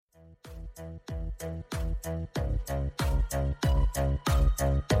This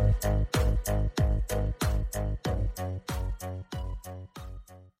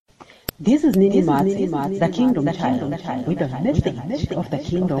is Nini Mats, the Kingdom Child, with a message of the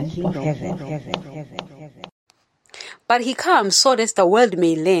Kingdom of Heaven. But he comes so that the world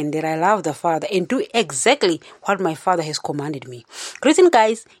may learn that I love the Father and do exactly what my Father has commanded me. Greeting,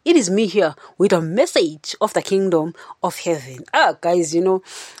 guys. It is me here with a message of the Kingdom of Heaven. Guys,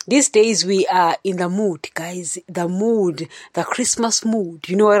 these days we are in the mood, guys. The mood, the Christmas mood.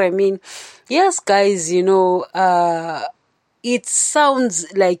 You know what I mean? Yes, guys, it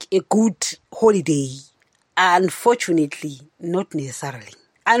sounds like a good holiday. Unfortunately, not necessarily.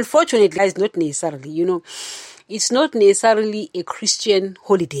 Unfortunately, guys, not necessarily, It's not necessarily a Christian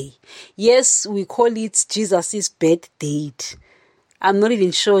holiday. Yes, we call it Jesus' birth date. I'm not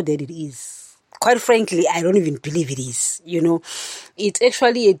even sure that it is. Quite frankly, I don't even believe it is, It's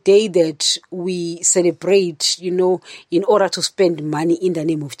actually a day that we celebrate, in order to spend money in the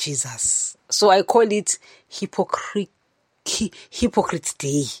name of Jesus. So I call it Hypocrite's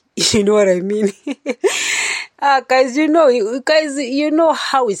Day. You know what I mean? Guys, you know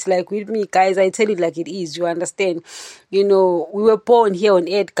how it's like with me, guys. I tell it like it is, you understand? We were born here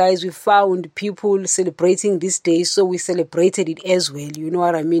on earth, guys. We found people celebrating this day, so we celebrated it as well, you know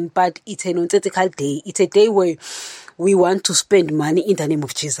what I mean? But it's a nonsensical day. It's a day where we want to spend money in the name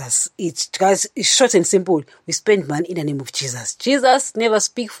of Jesus. Guys, it's short and simple. We spend money in the name of Jesus. Jesus never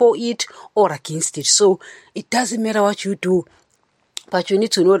speak for it or against it. So it doesn't matter what you do. But you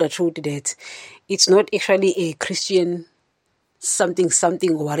need to know the truth that it's not actually a Christian something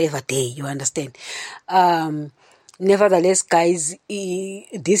or whatever day, you understand? Nevertheless, guys,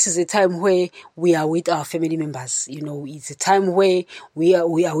 this is a time where we are with our family members. It's a time where we are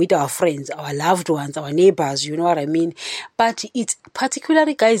with our friends, our loved ones, our neighbors, you know what I mean? But it's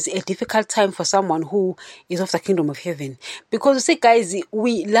particularly, guys, a difficult time for someone who is of the Kingdom of Heaven. Because you see, guys,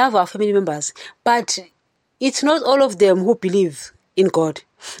 we love our family members, but it's not all of them who believe in God.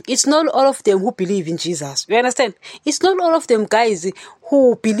 It's not all of them who believe in Jesus. You understand? It's not all of them, guys,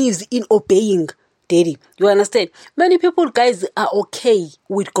 who believes in obeying Daddy. You understand? Many people, guys, are okay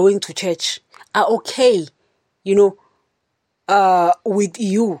with going to church, are okay, with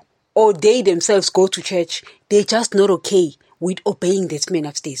you, or they themselves go to church. They're just not okay with obeying that man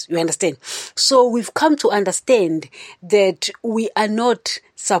upstairs. You understand? So we've come to understand that we are not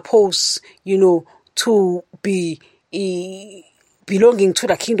supposed, to be belonging to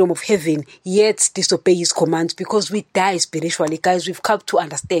the Kingdom of Heaven, yet disobey his commands, because we die spiritually. Guys, we've come to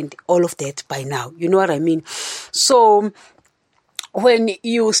understand all of that by now. You know what I mean? So when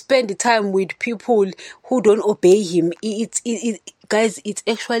you spend the time with people who don't obey him, guys, it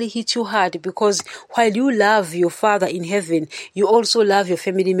actually hits you hard, because while you love your Father in heaven, you also love your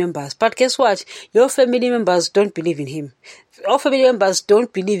family members. But guess what? Your family members don't believe in him. Our family members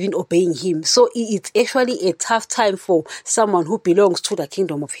don't believe in obeying him. So it's actually a tough time for someone who belongs to the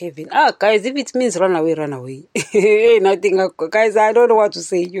Kingdom of Heaven. Guys, if it means run away, run away. Nothing, guys, I don't know what to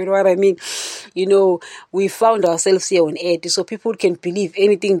say. You know what I mean? We found ourselves here on earth, so people can believe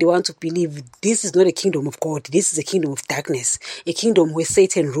anything they want to believe. This is not a kingdom of God. This is a kingdom of darkness. A kingdom where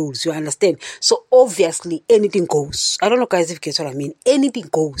Satan rules. You understand? So obviously anything goes. I don't know, guys, if you get what I mean. Anything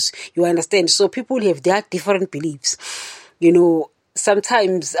goes. You understand? So people have their different beliefs.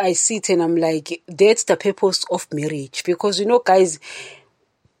 Sometimes I sit and I'm like, that's the purpose of marriage. Because, guys,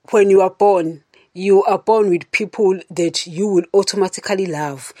 when you are born with people that you will automatically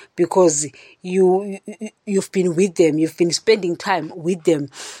love, because you've been with them, you've been spending time with them,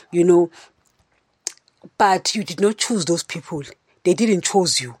 but you did not choose those people. They didn't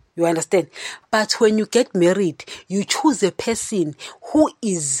choose you. You understand? But when you get married, you choose a person who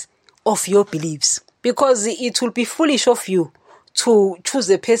is of your beliefs. Because it will be foolish of you to choose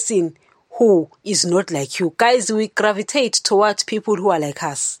a person who is not like you. Guys, we gravitate towards people who are like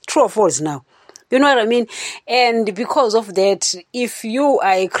us. True or false now? You know what I mean? And because of that, if you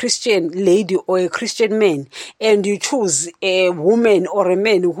are a Christian lady or a Christian man, and you choose a woman or a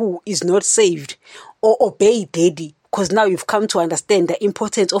man who is not saved, or obey Daddy, because now you've come to understand the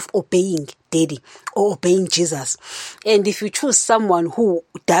importance of obeying Daddy or obeying Jesus. And if you choose someone who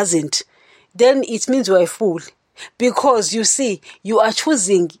doesn't, then it means you're a fool. Because you see, you are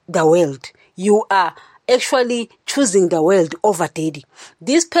choosing the world. You are actually choosing the world over Daddy.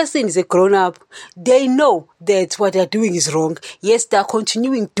 This person is a grown-up. They know that what they're doing is wrong. Yes, they're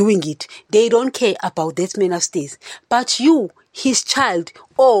continuing doing it. They don't care about that man upstairs. But you, his child,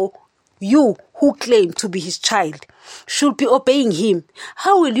 or you who claim to be his child, should be obeying him.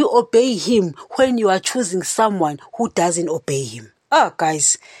 How will you obey him when you are choosing someone who doesn't obey him?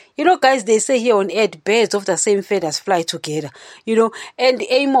 Guys, guys, they say here on earth, birds of the same feathers fly together, and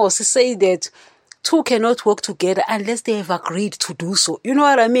Amos say that two cannot work together unless they have agreed to do so. You know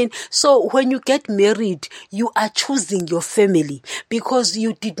what I mean? So when you get married, you are choosing your family because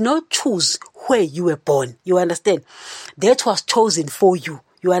you did not choose where you were born. You understand? That was chosen for you.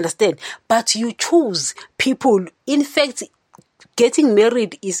 You understand? But you choose people. In fact, getting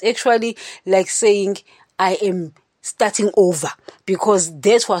married is actually like saying, I am starting over because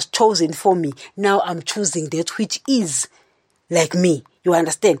that was chosen for me. Now I'm choosing that which is like me. You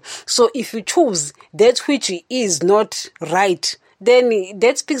understand? So if you choose that which is not right, then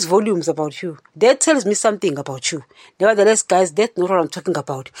that speaks volumes about you. That tells me something about you. Nevertheless, guys, that's not what I'm talking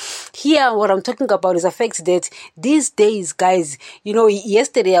about. Here, what I'm talking about is the fact that these days, guys,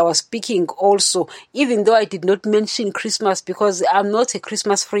 yesterday I was speaking also, even though I did not mention Christmas because I'm not a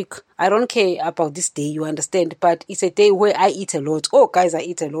Christmas freak. I don't care about this day, you understand? But it's a day where I eat a lot. Oh, guys, I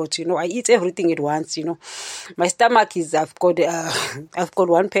eat a lot, I eat everything at once, My stomach is, I've got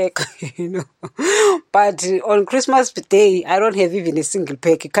one pack, But on Christmas Day, I don't have even a single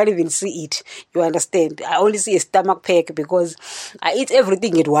pack. You can't even see it. You understand? I only see a stomach pack because I eat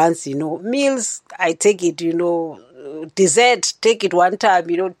everything at once, Meals, I take it, dessert, take it one time,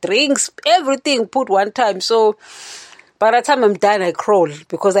 drinks, everything put one time. So by the time I'm done, I crawl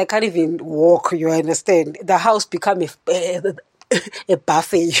because I can't even walk, you understand? The house become a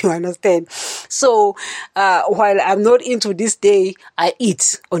buffet, you understand? So while I'm not into this day, I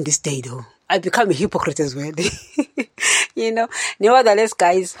eat on this day though. I become a hypocrite as well. Nevertheless,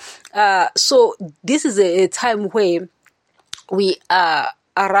 guys, so this is a time where we are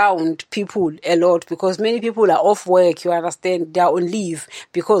around people a lot because many people are off work, you understand? They are on leave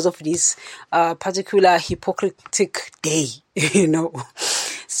because of this particular hypocritic day,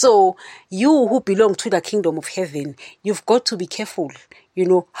 So you who belong to the kingdom of heaven, you've got to be careful,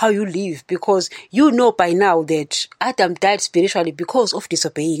 how you live because by now that Adam died spiritually because of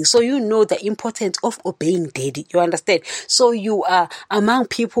disobeying. So the importance of obeying daddy. You understand? So you are among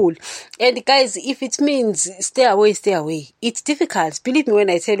people. And guys, if it means stay away. It's difficult. Believe me when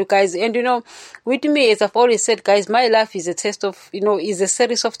I tell you guys. And with me, as I've always said, guys, my life is a test of, is a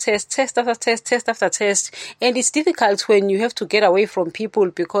series of tests, test after test. And it's difficult when you have to get away from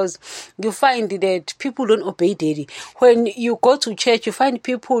people because you find that people don't obey daddy. When you go to church, you find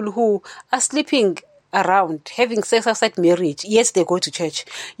people who are sleeping around, having sex outside marriage. Yes, they go to church.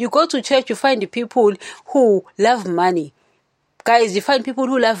 You go to church, you find the people who love money. Guys, you find people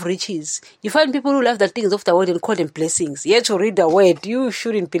who love riches. You find people who love the things of the world and call them blessings. Yet to read the word, you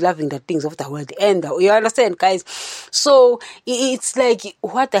shouldn't be loving the things of the world. And you understand, guys? So it's like,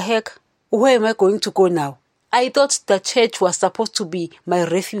 what the heck? Where am I going to go now? I thought the church was supposed to be my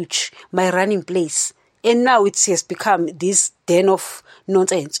refuge, my running place. And now it has become this den of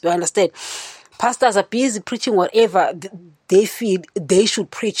nonsense. You understand? Pastors are busy preaching whatever they feel they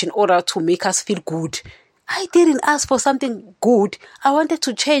should preach in order to make us feel good. I didn't ask for something good. I wanted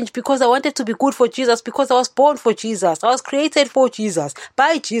to change because I wanted to be good for Jesus because I was born for Jesus. I was created for Jesus,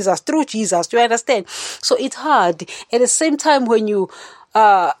 by Jesus, through Jesus. You understand? So it's hard. At the same time, when you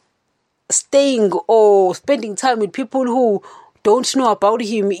staying or spending time with people who don't know about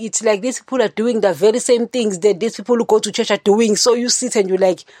him, it's like these people are doing the very same things that these people who go to church are doing. So you sit and you're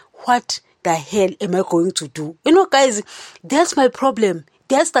like, what the hell am I going to do? Guys, that's my problem.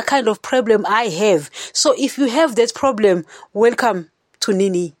 That's the kind of problem I have. So if you have that problem, welcome to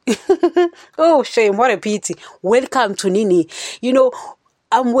Nini. Oh, shame. What a pity. Welcome to Nini.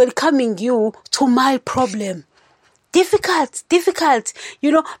 I'm welcoming you to my problem. Difficult,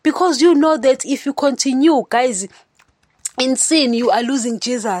 because that if you continue, guys, in sin, you are losing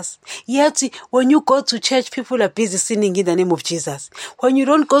Jesus. Yet, when you go to church, people are busy sinning in the name of Jesus. When you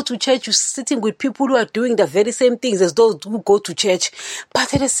don't go to church, you're sitting with people who are doing the very same things as those who go to church.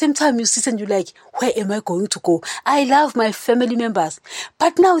 But at the same time, you sit and you're like, where am I going to go? I love my family members,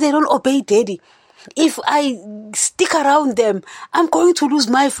 but now they don't obey daddy. If I stick around them, I'm going to lose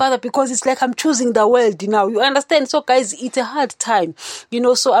my father because it's like I'm choosing the world now. You understand? So guys, it's a hard time.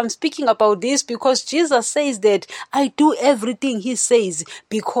 So I'm speaking about this because Jesus says that I do everything he says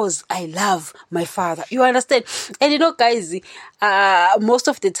because I love my father. You understand? And guys, most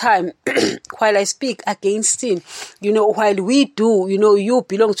of the time, while I speak against sin, while we do, you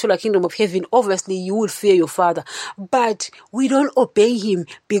belong to the kingdom of heaven, obviously you will fear your father. But we don't obey him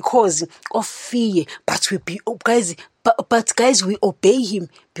because of fear. But guys, we obey him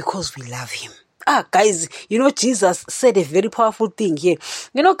because we love him. Guys, Jesus said a very powerful thing here.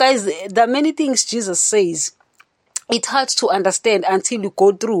 Guys, there are many things Jesus says. It's hard to understand until you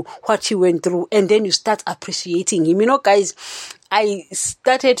go through what he went through and then you start appreciating him. Guys, I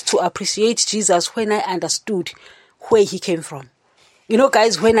started to appreciate Jesus when I understood where he came from.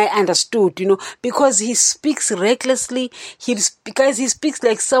 Guys, when I understood, because he speaks recklessly, he speaks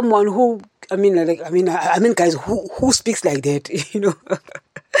like someone who, guys, who speaks like that,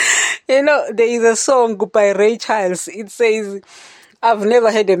 there is a song by Ray Charles. It says, I've never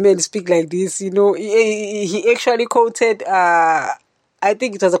heard a man speak like this, he actually quoted, I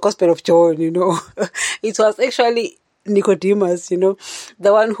think it was the Gospel of John, it was actually Nicodemus, the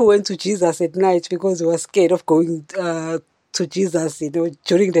one who went to Jesus at night because he was scared of going, to Jesus,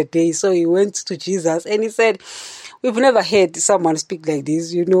 during the day. So he went to Jesus and he said, we've never heard someone speak like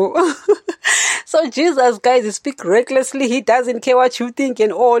this, So Jesus, guys, he speaks recklessly. He doesn't care what you think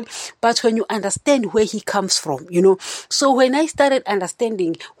and all. But when you understand where he comes from, So when I started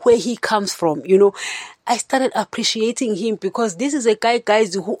understanding where he comes from, I started appreciating him because this is a guy,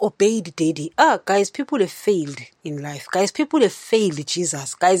 guys, who obeyed Daddy. Guys, people have failed in life. Guys, people have failed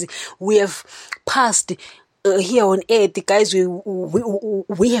Jesus. Guys, we have passed here on earth, guys,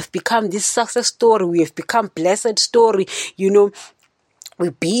 we have become this success story. We have become blessed story.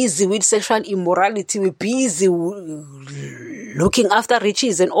 We're busy with sexual immorality. We're busy looking after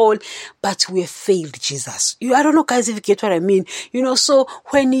riches and all, but we have failed Jesus. I don't know, guys, if you get what I mean. So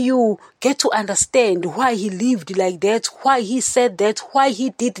when you get to understand why he lived like that, why he said that, why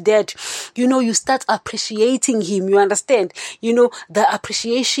he did that, you start appreciating him. You understand? The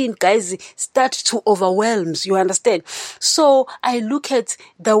appreciation, guys, start to overwhelm. You understand? So I look at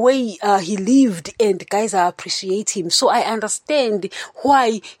the way he lived and, guys, I appreciate him. So I understand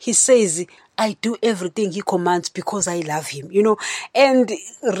why he says, I do everything he commands because I love him, And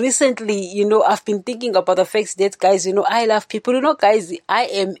recently, I've been thinking about the fact that, guys, I love people. Guys, I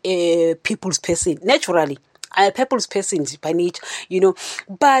am a people's person. Naturally, I'm a people's person by nature,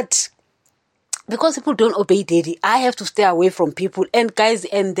 But because people don't obey Daddy, I have to stay away from people. And, guys,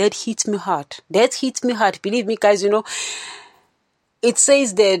 and that hits me hard. That hits me hard. Believe me, guys, it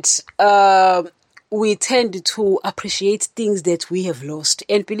says that we tend to appreciate things that we have lost.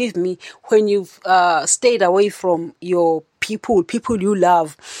 And believe me, when you've stayed away from your people you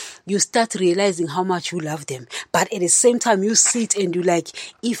love, you start realizing how much you love them. But at the same time, you sit and you like,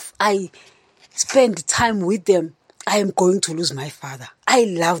 if I spend time with them, I am going to lose my father. I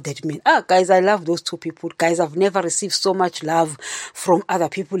love that man. Guys, I love those two people. Guys, I've never received so much love from other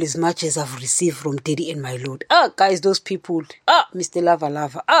people as much as I've received from Daddy and my Lord. Guys, those people. Mr. Lover.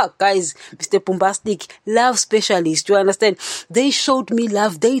 Guys, Mr. Bombastic, love specialist. You understand? They showed me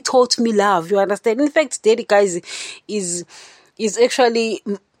love. They taught me love. You understand? In fact, Daddy, guys, is actually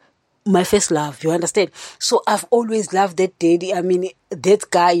my first love. You understand? So I've always loved that Daddy. I mean, that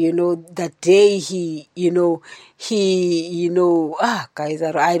guy, that day guys,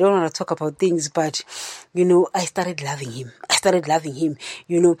 I don't want to talk about things, but, I started loving him.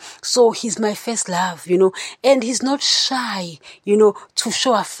 So he's my first love, and he's not shy, to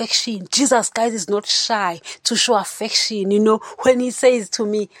show affection. Jesus, guys, is not shy to show affection, when he says to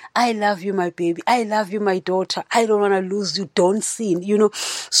me, I love you, my baby. I love you, my daughter. I don't want to lose you. Don't sin,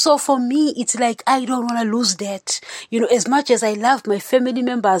 So for me, it's like, I don't want to lose that, as much as I love my family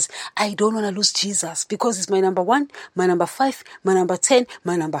members, I don't want to lose Jesus because it's my number 1, my number 5, my number 10,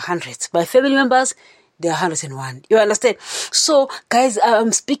 my number 100. My family members, they're 101. You understand? So, guys,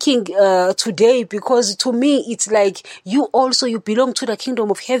 I'm speaking today because to me, it's like you belong to the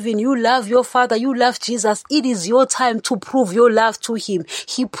kingdom of heaven. You love your Father. You love Jesus. It is your time to prove your love to him.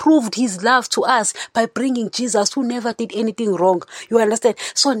 He proved his love to us by bringing Jesus who never did anything wrong. You understand?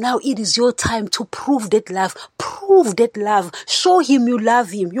 So now it is your time to prove that love. Prove that love. Show him you love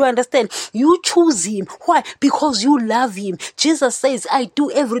him. You understand? You choose him. Why? Because you love him. Jesus says, I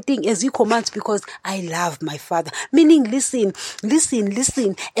do everything as he commands because I love my Father. Meaning, listen.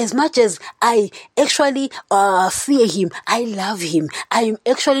 As much as I actually fear him, I love him. I'm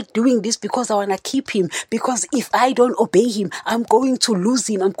actually doing this because I want to keep him. Because if I don't obey him, I'm going to lose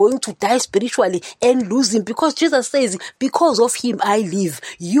him. I'm going to die spiritually and lose him. Because Jesus says, because of him, I live.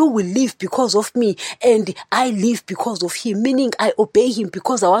 You will live because of me. And I live because of him. Meaning, I obey him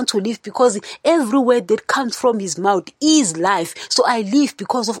because I want to live. Because every word that comes from his mouth is life. So I live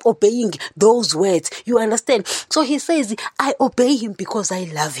because of obeying those words. You understand? So he says, I obey him because I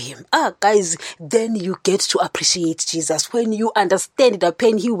love him. Guys, then you get to appreciate Jesus when you understand the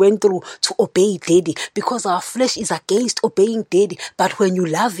pain he went through to obey Daddy, because our flesh is against obeying Daddy. But when you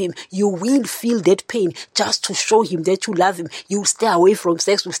love him, you will feel that pain just to show him that you love him. You stay away from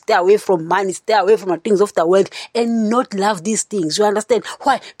sex, you stay away from money, stay away from the things of the world and not love these things. You understand?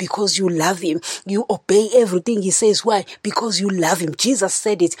 Why? Because you love him. You obey everything he says. Why? Because you love him. Jesus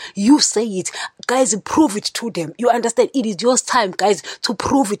said it. You say it. Guys, guys, prove it to them. You understand? It is your time, guys, to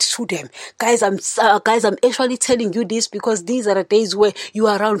prove it to them. Guys, I'm actually telling you this because these are the days where you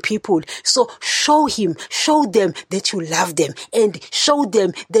are around people. So show them that you love them and show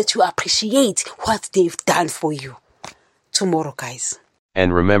them that you appreciate what they've done for you. Tomorrow, guys.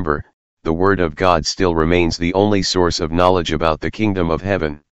 And remember, the Word of God still remains the only source of knowledge about the kingdom of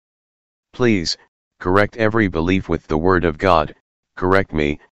heaven. Please, correct every belief with the Word of God, correct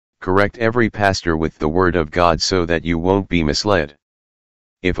me, correct every pastor with the Word of God so that you won't be misled.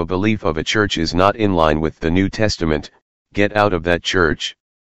 If a belief of a church is not in line with the New Testament, get out of that church.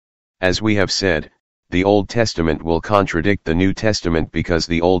 As we have said, the Old Testament will contradict the New Testament because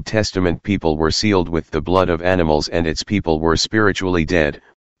the Old Testament people were sealed with the blood of animals and its people were spiritually dead,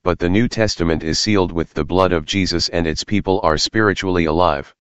 but the New Testament is sealed with the blood of Jesus and its people are spiritually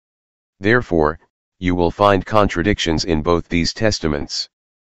alive. Therefore, you will find contradictions in both these testaments.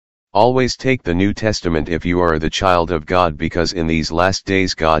 Always take the New Testament if you are the child of God because in these last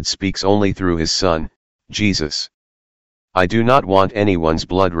days God speaks only through His Son, Jesus. I do not want anyone's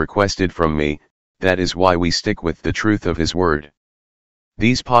blood requested from me, that is why we stick with the truth of His Word.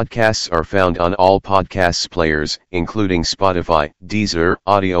 These podcasts are found on all podcasts players, including Spotify, Deezer,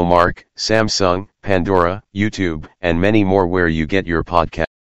 AudioMark, Samsung, Pandora, YouTube, and many more where you get your podcast.